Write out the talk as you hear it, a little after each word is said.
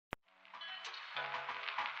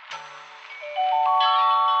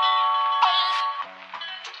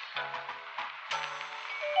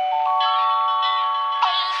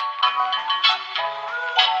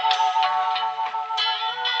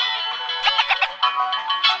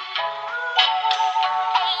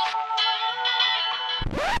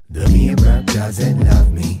The mirror doesn't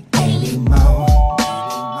love me anymore.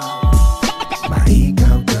 My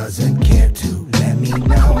ego doesn't care to let me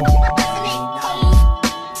know.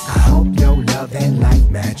 I hope your love and life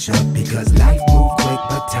match up, because life move quick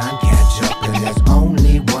but time catch up, and there's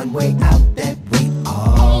only one way out, that we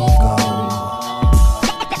all go.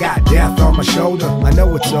 Got death on my shoulder, I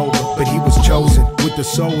know it's over, but he was chosen with the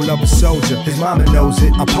soul of a soldier. His mama knows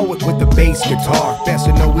it, a poet with the bass guitar. Best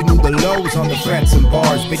to know we knew the lows on the frets and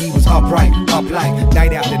bars, but he was upright, up like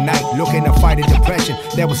night after night, looking to fight a depression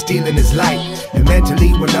that was stealing his life. And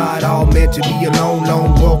mentally we're not all meant to be alone.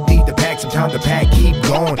 Lone wolf need to pack some time to pack, keep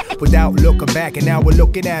going without looking back, and now we're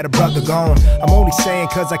looking at a brother gone. I'm only saying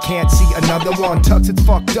cause I can't see another one. Tux, it's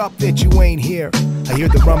fucked up that you ain't here. I hear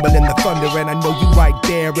the rumble and the thunder, and I know you right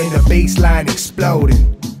there in the bass line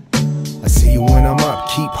exploding. I see you when I'm up,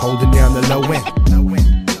 keep holding down the low end.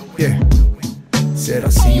 Yeah, said I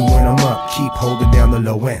see you when I'm up, keep holding down the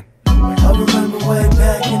low end. I remember way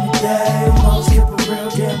back in the day, most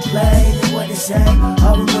Kyprios didn't play, that's what they say.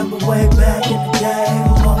 I remember way back in the day,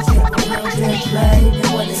 most Kyprios didn't play,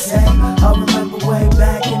 that's what they say. I remember way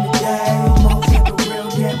back in the day, most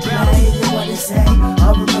Kyprios didn't play, that's what they say.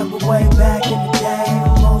 I remember way back in the day,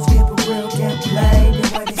 most Kyprios didn't play,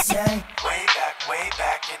 that's what they say. Way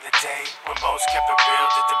back in the day, when most kept it real,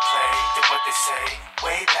 didn't play, did what they say.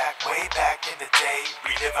 Way back in the day,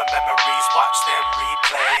 relive our memories, watch them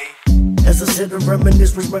replay. As I sit and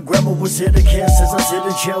reminisce, wish my grandma was here to kiss. As I sit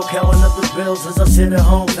and chill, counting up the bills. As I sit at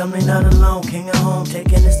home, family not alone, king at home,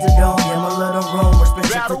 taking this to dome. Yeah, my little room,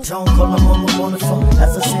 respect the tone, call my mama on the phone.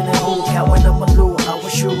 As I sit and hold, counting up my loot, I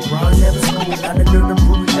was shoot, run never school, not a little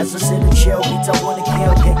room. As I sit and chill, beats I wanna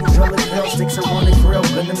kill, can't control the pill, sticks I wanna grill,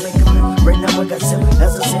 gonna make a meal. Right now I got sim,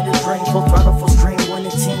 as I sit and drink, full throttle, full stream,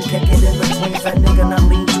 winning team, can't get in between. Fat nigga not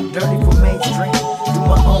lean, too dirty for mainstream. Do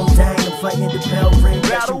my own thing, I'm fighting the bell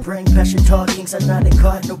ring, passion talk, kings are not in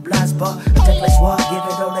caught, no blind spot. Attack like SWAT, give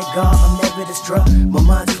it all they got, I'm never distraught. My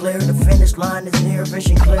mind's clear, the finish line is near,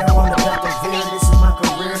 vision clear on the path of fear. This is my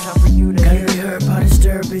career, time for you to hear. Gotta be heard, body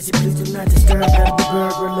stir, busy, please do not disturb. Gotta be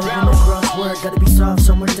bird, we're living a crossword. Gotta be soft,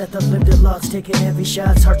 somewhere death, I've lived it lost, taking heavy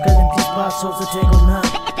shots, heart cut in peace spots, souls are tangled knot.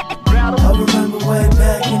 I remember way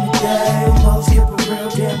back in the day, most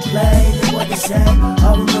Kyprios didn't play, that's what they say.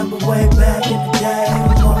 I remember way back in the day,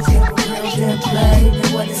 most Kyprios didn't play,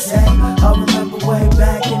 that's what they say. I remember way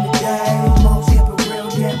back in the day, most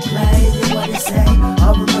Kyprios didn't play, that's what they say. I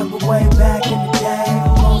remember way back in the day,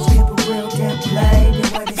 most Kyprios didn't play,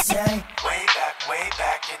 that's what they say. Way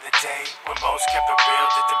back in the day, when most kept it real,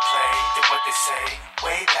 didn't play, did what they say.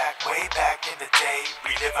 Way back in the day,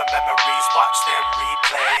 relive our memories, watch them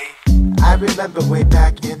replay. I remember way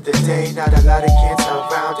back in the day, not a lot of kids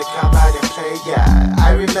around to come out and play, yeah.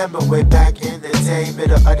 I remember way back in the day,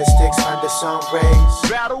 middle of the sticks under sun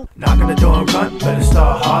rays. Knock on the door and run, better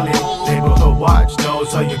start hollering. Neighborhood watch,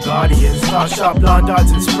 those are your guardians. Star sharp blonde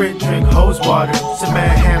dots and sprint, drink hose water. Some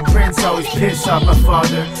man handprints always piss off my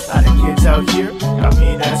father. Lot of kids out here, got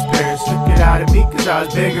mean ass parents. Took it out of me cause I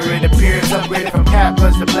was bigger in appearance. Upgraded from cat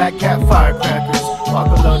blunts to black cat firecrackers. Walk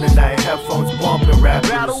alone at night, headphones bumping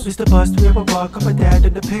rappers. Mr. Bust, we ever walk up my dad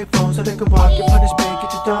in the payphone so they can walk your punishment,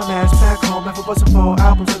 get your dumb ass back home. If it wasn't for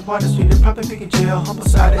albums on Water Street, I'd probably be in jail. Humble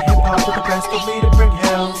side of hip hop with the best of me to bring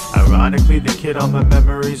hell. Ironically, the kid all my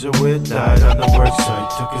memories are with died on the work site,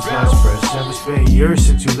 took his last breath. It's been years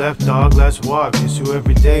since you left, dog, let's walk. Miss you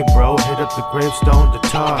every day, bro, hit up the gravestone to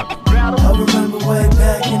talk. I remember way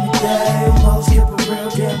back in the day, most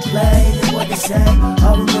Kyprios didn't play, that's what they say.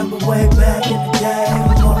 I remember way back in the day,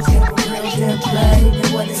 most Kyprios didn't play,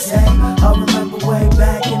 that's what they say. I remember way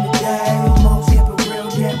back in the day, most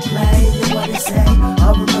Kyprios didn't play, that's what they say.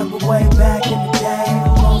 I remember way back in the day,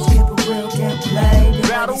 most Kyprios didn't play, that's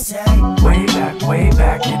what they say. Way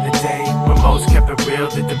back in the day, when most kept it real,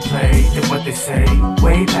 didn't play, did what they say.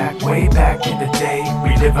 Way back in the day,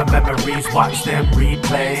 relive our memories, watch them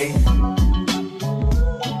replay.